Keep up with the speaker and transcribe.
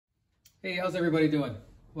Hey, how's everybody doing?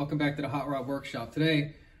 Welcome back to the Hot Rod Workshop.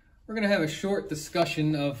 Today, we're going to have a short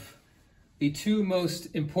discussion of the two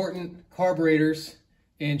most important carburetors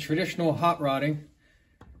in traditional hot rodding.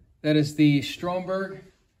 That is the Stromberg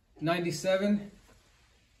 97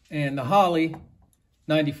 and the Holley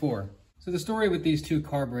 94. So the story with these two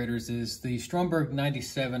carburetors is the Stromberg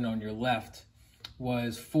 97 on your left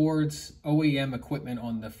was Ford's OEM equipment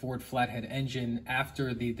on the Ford flathead engine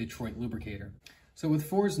after the Detroit lubricator. So with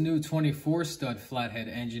Ford's new 24 stud flathead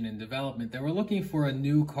engine in development, they were looking for a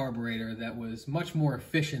new carburetor that was much more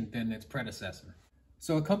efficient than its predecessor.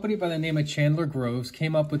 So a company by the name of Chandler Groves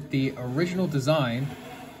came up with the original design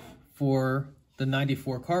for the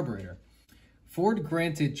 94 carburetor. Ford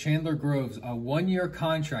granted Chandler Groves a 1-year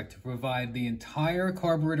contract to provide the entire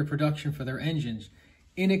carburetor production for their engines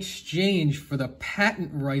in exchange for the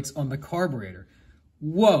patent rights on the carburetor.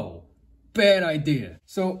 Whoa! Bad idea.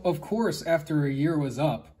 So, of course, after a year was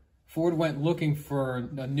up, Ford went looking for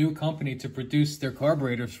a new company to produce their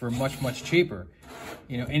carburetors for much cheaper.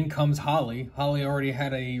 You know, in comes Holley. Holley already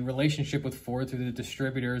had a relationship with Ford through the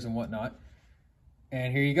distributors and whatnot.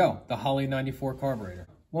 And here you go, the Holley 94 carburetor.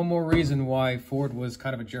 One more reason why Ford was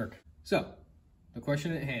kind of a jerk. So, the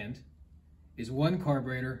question at hand, is one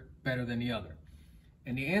carburetor better than the other?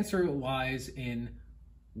 And the answer lies in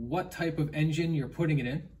what type of engine you're putting it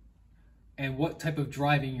in, and what type of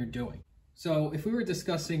driving you're doing. So if we were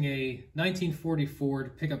discussing a 1940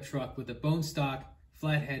 Ford pickup truck with a bone stock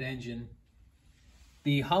flathead engine,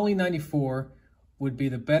 the Holley 94 would be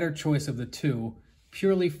the better choice of the two,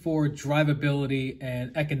 purely for drivability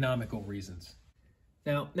and economical reasons.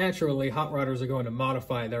 Now, naturally, hot rodders are going to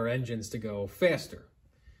modify their engines to go faster.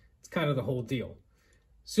 It's kind of the whole deal.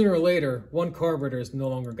 Sooner or later, one carburetor is no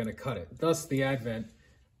longer going to cut it, thus the advent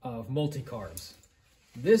of multi-carbs.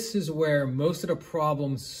 This is where most of the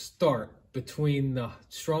problems start between the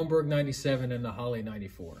Stromberg 97 and the Holley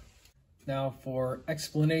 94. Now, for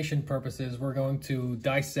explanation purposes, we're going to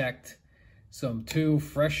dissect two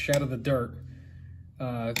fresh out of the dirt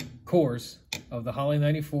cores of the Holley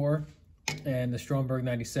 94 and the Stromberg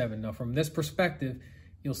 97. Now, from this perspective,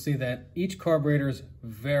 you'll see that each carburetor is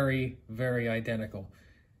very identical.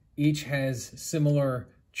 Each has similar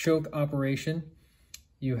choke operation.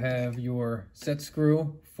 You have your set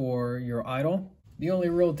screw for your idle. The only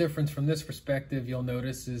real difference from this perspective you'll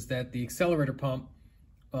notice is that the accelerator pump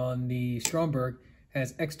on the Stromberg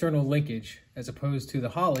has external linkage as opposed to the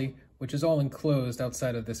Holley, which is all enclosed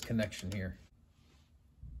outside of this connection here.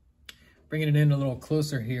 Bringing it in a little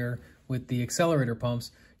closer here with the accelerator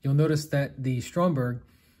pumps, you'll notice that the Stromberg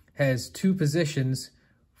has two positions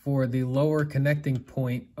for the lower connecting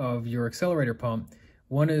point of your accelerator pump.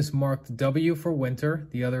 One is marked W for winter,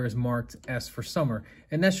 the other is marked S for summer.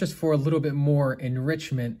 And that's just for a little bit more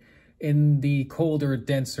enrichment in the colder,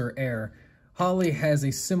 denser air. Holley has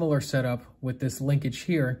a similar setup with this linkage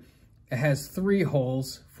here. It has 3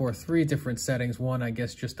 holes for 3 different settings. One, I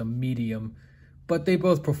guess, just a medium, but they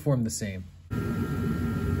both perform the same.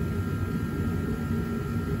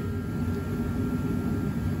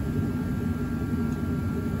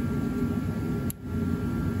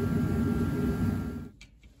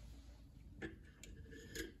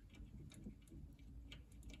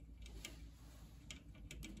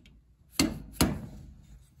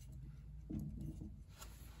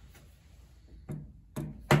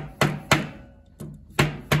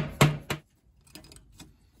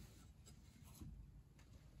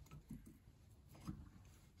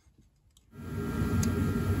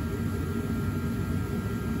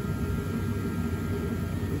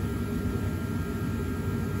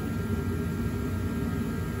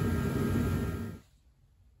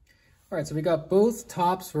 All right, so we got both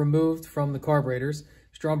tops removed from the carburetors,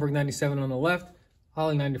 Stromberg 97 on the left,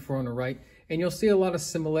 Holley 94 on the right, and you'll see a lot of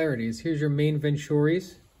similarities. Here's your main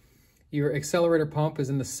venturis. Your accelerator pump is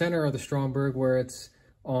in the center of the Stromberg, where it's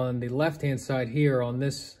on the left-hand side here on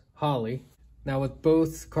this Holley. Now with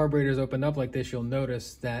both carburetors opened up like this, you'll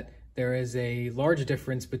notice that there is a large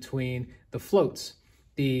difference between the floats.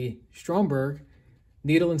 The Stromberg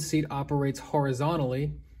needle and seat operates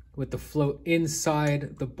horizontally, with the float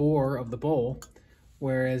inside the bore of the bowl,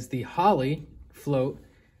 whereas the Holley float,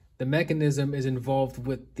 the mechanism is involved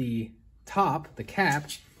with the top, the cap,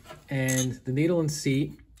 and the needle and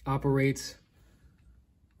seat operates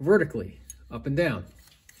vertically, up and down.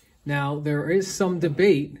 Now, there is some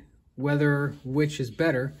debate whether which is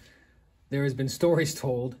better. There has been stories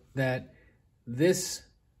told that this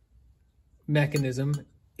mechanism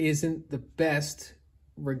isn't the best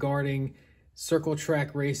regarding circle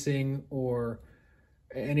track racing or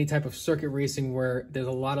any type of circuit racing where there's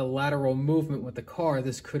a lot of lateral movement with the car.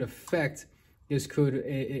 This could affect this could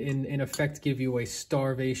in effect give you a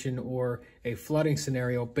starvation or a flooding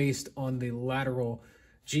scenario based on the lateral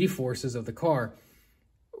G-forces of the car.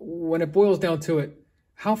 When it boils down to it,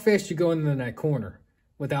 how fast you go into that corner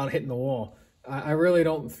without hitting the wall, I really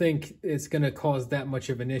don't think it's going to cause that much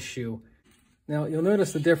of an issue. Now, you'll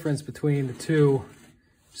notice the difference between the two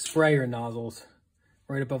sprayer nozzles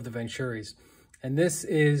right above the Venturis. And this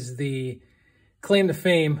is the claim to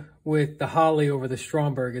fame with the Holley over the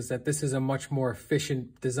Stromberg, is that this is a much more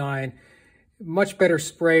efficient design, much better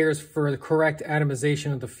sprayers for the correct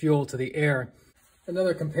atomization of the fuel to the air.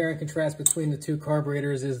 Another compare and contrast between the two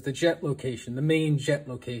carburetors is the jet location, the main jet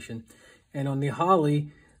location. And on the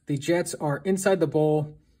Holley, the jets are inside the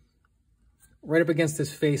bowl, right up against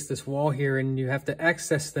this face, this wall here, and you have to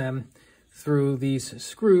access them through these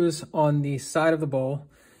screws on the side of the bowl.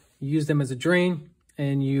 You use them as a drain,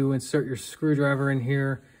 and you insert your screwdriver in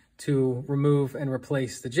here to remove and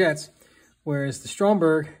replace the jets. Whereas the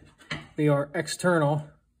Stromberg, they are external,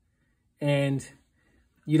 and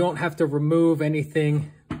you don't have to remove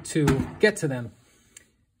anything to get to them.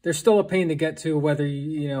 They're still a pain to get to, whether,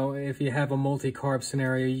 if you have a multi-carb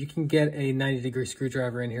scenario. You can get a 90-degree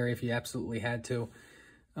screwdriver in here if you absolutely had to.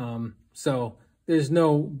 So there's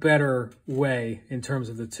no better way in terms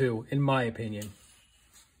of the two, in my opinion.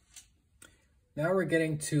 Now we're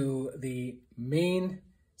getting to the main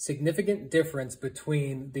significant difference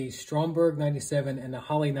between the Stromberg 97 and the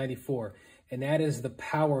Holley 94, and that is the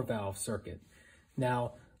power valve circuit.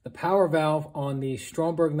 Now, the power valve on the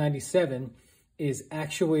Stromberg 97 is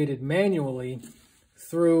actuated manually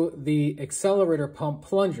through the accelerator pump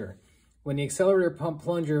plunger. When the accelerator pump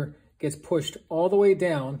plunger gets pushed all the way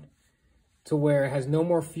down to where it has no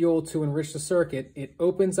more fuel to enrich the circuit, it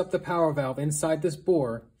opens up the power valve inside this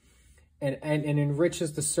bore and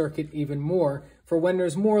enriches the circuit even more. For when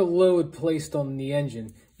there's more load placed on the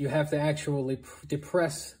engine, you have to actually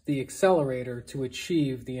depress the accelerator to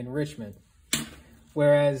achieve the enrichment.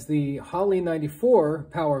 Whereas the Holley 94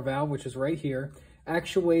 power valve, which is right here,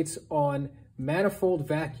 actuates on manifold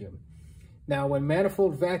vacuum. Now, when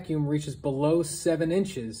manifold vacuum reaches below 7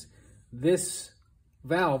 inches, this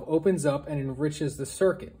valve opens up and enriches the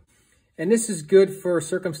circuit. And this is good for a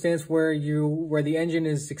circumstance where the engine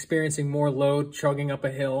is experiencing more load, chugging up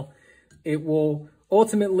a hill. It will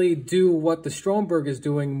ultimately do what the Stromberg is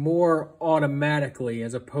doing more automatically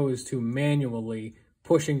as opposed to manually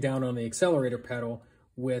pushing down on the accelerator pedal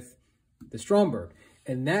with the Stromberg.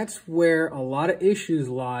 And that's where a lot of issues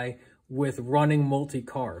lie with running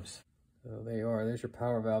multi-carbs. So there you are, there's your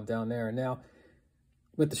power valve down there. And now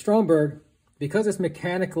with the Stromberg, because it's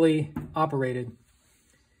mechanically operated,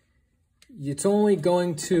 it's only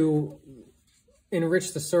going to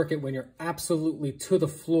enrich the circuit when you're absolutely to the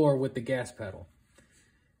floor with the gas pedal.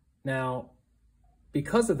 Now,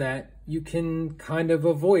 because of that, you can kind of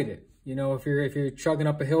avoid it. If you're chugging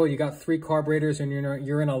up a hill, you got 3 carburetors and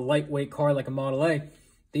you're in a lightweight car like a Model A,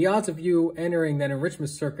 the odds of you entering that enrichment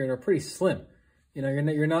circuit are pretty slim.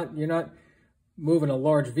 You're not moving a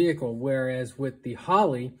large vehicle. Whereas with the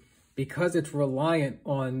Holley, because it's reliant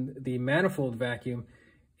on the manifold vacuum,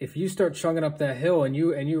 if you start chugging up that hill and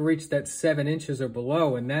you reach that 7 inches or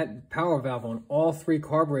below, and that power valve on all 3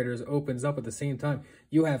 carburetors opens up at the same time,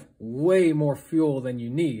 you have way more fuel than you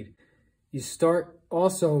need. You start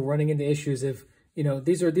also running into issues if,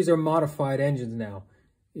 these are modified engines now.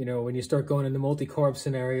 When you start going into multi-carb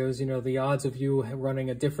scenarios, the odds of you running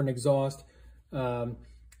a different exhaust, a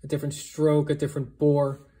different stroke, a different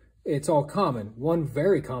bore, it's all common. One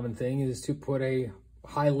very common thing is to put a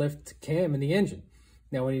high lift cam in the engine.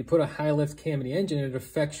 Now, when you put a high lift cam in the engine, it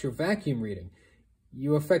affects your vacuum reading.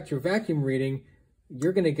 You affect your vacuum reading,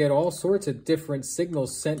 you're going to get all sorts of different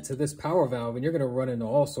signals sent to this power valve, and you're going to run into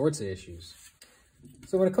all sorts of issues.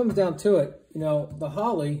 So when it comes down to it, the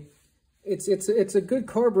Holley, it's a good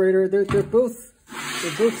carburetor. They're both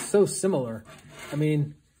so similar. I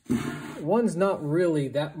mean, one's not really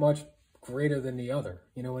that much greater than the other.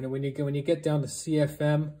 When you get down to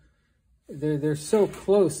CFM, they're so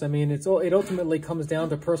close. I mean, it ultimately comes down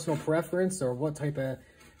to personal preference, or what type of,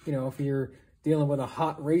 if you're dealing with a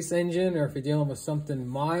hot race engine, or if you're dealing with something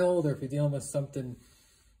mild, or if you're dealing with something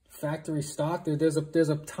factory stock. There's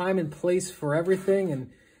a time and place for everything,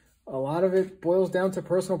 and a lot of it boils down to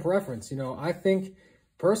personal preference. I think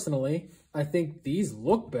these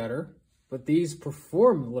look better, but these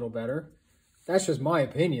perform a little better. That's just my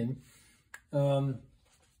opinion.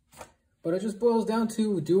 But it just boils down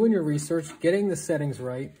to doing your research, getting the settings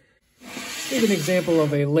right. Here's an example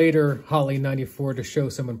of a later Holley 94 to show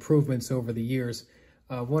some improvements over the years.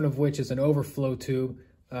 One of which is an overflow tube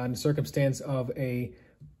in the circumstance of a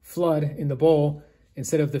flood in the bowl.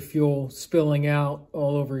 instead of the fuel spilling out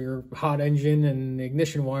all over your hot engine and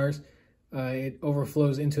ignition wires, it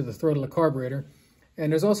overflows into the throat of the carburetor.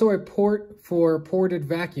 And there's also a port for ported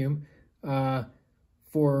vacuum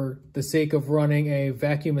for the sake of running a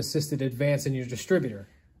vacuum-assisted advance in your distributor.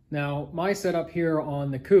 Now, my setup here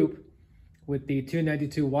on the coupe with the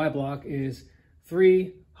 292Y block is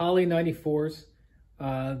 3 Holley 94s.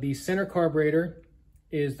 The center carburetor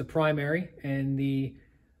is the primary, and the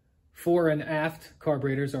fore and aft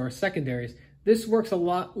carburetors are secondaries. This works a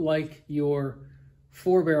lot like your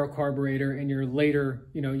 4-barrel carburetor in your later,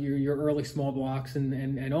 your early small blocks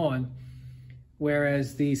and on,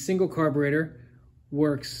 whereas the single carburetor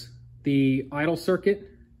works the idle circuit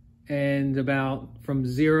and about from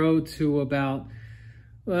 0 to about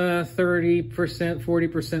 30%,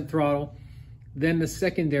 40% throttle. Then the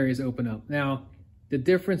secondaries open up. Now, the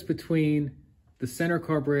difference between the center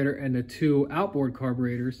carburetor and the 2 outboard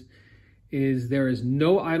carburetors is there is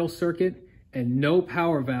no idle circuit and no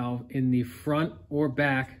power valve in the front or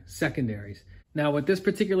back secondaries. Now, with this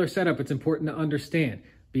particular setup, it's important to understand,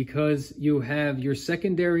 because you have your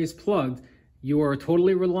secondaries plugged, you are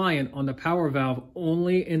totally reliant on the power valve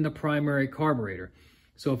only in the primary carburetor.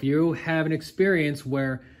 So if you have an experience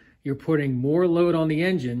where you're putting more load on the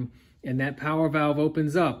engine and that power valve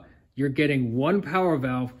opens up, you're getting 1 power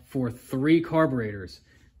valve for 3 carburetors.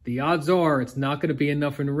 The odds are it's not going to be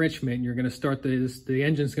enough enrichment. You're going to start the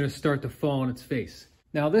engine's going to start to fall on its face.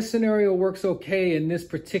 Now, this scenario works okay in this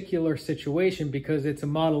particular situation because it's a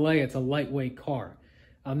Model A, it's a lightweight car.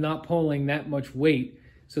 I'm not pulling that much weight,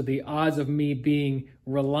 so the odds of me being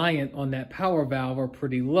reliant on that power valve are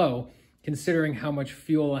pretty low, considering how much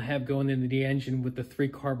fuel I have going into the engine with the 3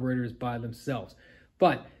 carburetors by themselves.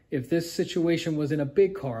 But if this situation was in a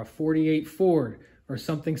big car, a 48 Ford or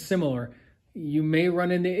something similar, you may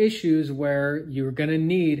run into issues where you're going to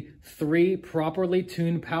need 3 properly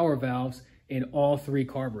tuned power valves in all 3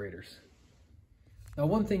 carburetors. Now,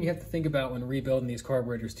 one thing you have to think about when rebuilding these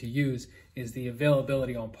carburetors to use is the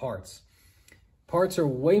availability on parts. Parts are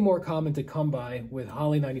way more common to come by with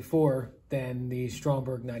Holley 94 than the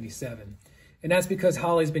Stromberg 97. And that's because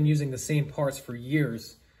Holley's been using the same parts for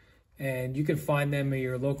years, and you can find them at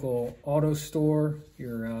your local auto store,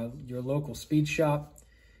 your local speed shop.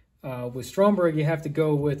 With Stromberg, you have to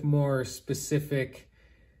go with more specific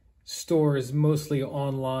stores, mostly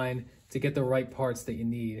online, to get the right parts that you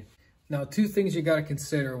need. Now, 2 things you got to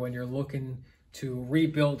consider when you're looking to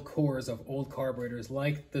rebuild cores of old carburetors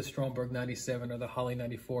like the Stromberg 97 or the Holley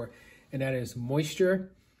 94, and that is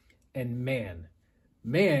moisture and man.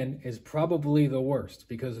 Man is probably the worst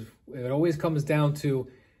because it always comes down to,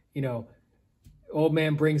 old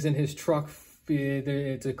man brings in his truck,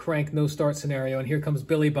 it's a crank no start scenario, and here comes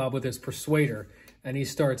Billy Bob with his persuader, and he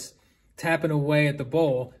starts tapping away at the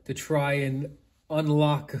bowl to try and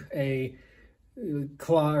unlock a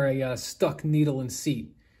claw or a stuck needle and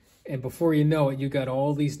seat. And before you know it, you got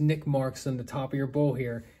all these nick marks on the top of your bowl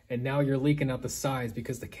here, and now you're leaking out the sides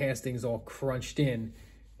because the casting's all crunched in.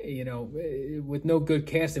 With no good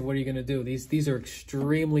casting, what are you going to do? These are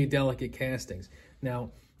extremely delicate castings.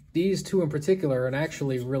 Now, these 2 in particular are in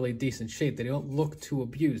actually really decent shape. They don't look too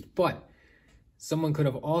abused, but someone could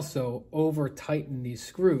have also over-tightened these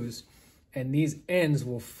screws, and these ends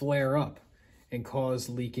will flare up and cause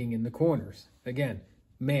leaking in the corners. Again,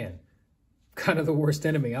 man, kind of the worst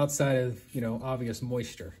enemy outside of, obvious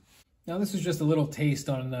moisture. Now, this is just a little taste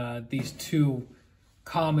on these 2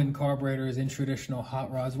 common carburetors in traditional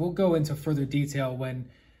hot rods. We'll go into further detail when,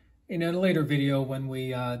 in a later video, when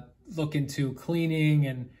we look into cleaning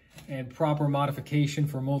and proper modification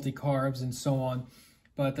for multi-carbs and so on.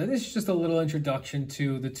 But this is just a little introduction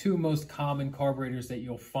to the 2 most common carburetors that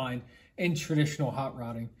you'll find in traditional hot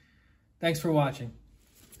rodding. Thanks for watching.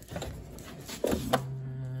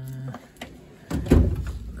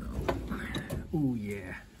 Oh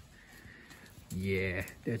yeah. Yeah,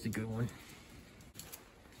 that's a good one.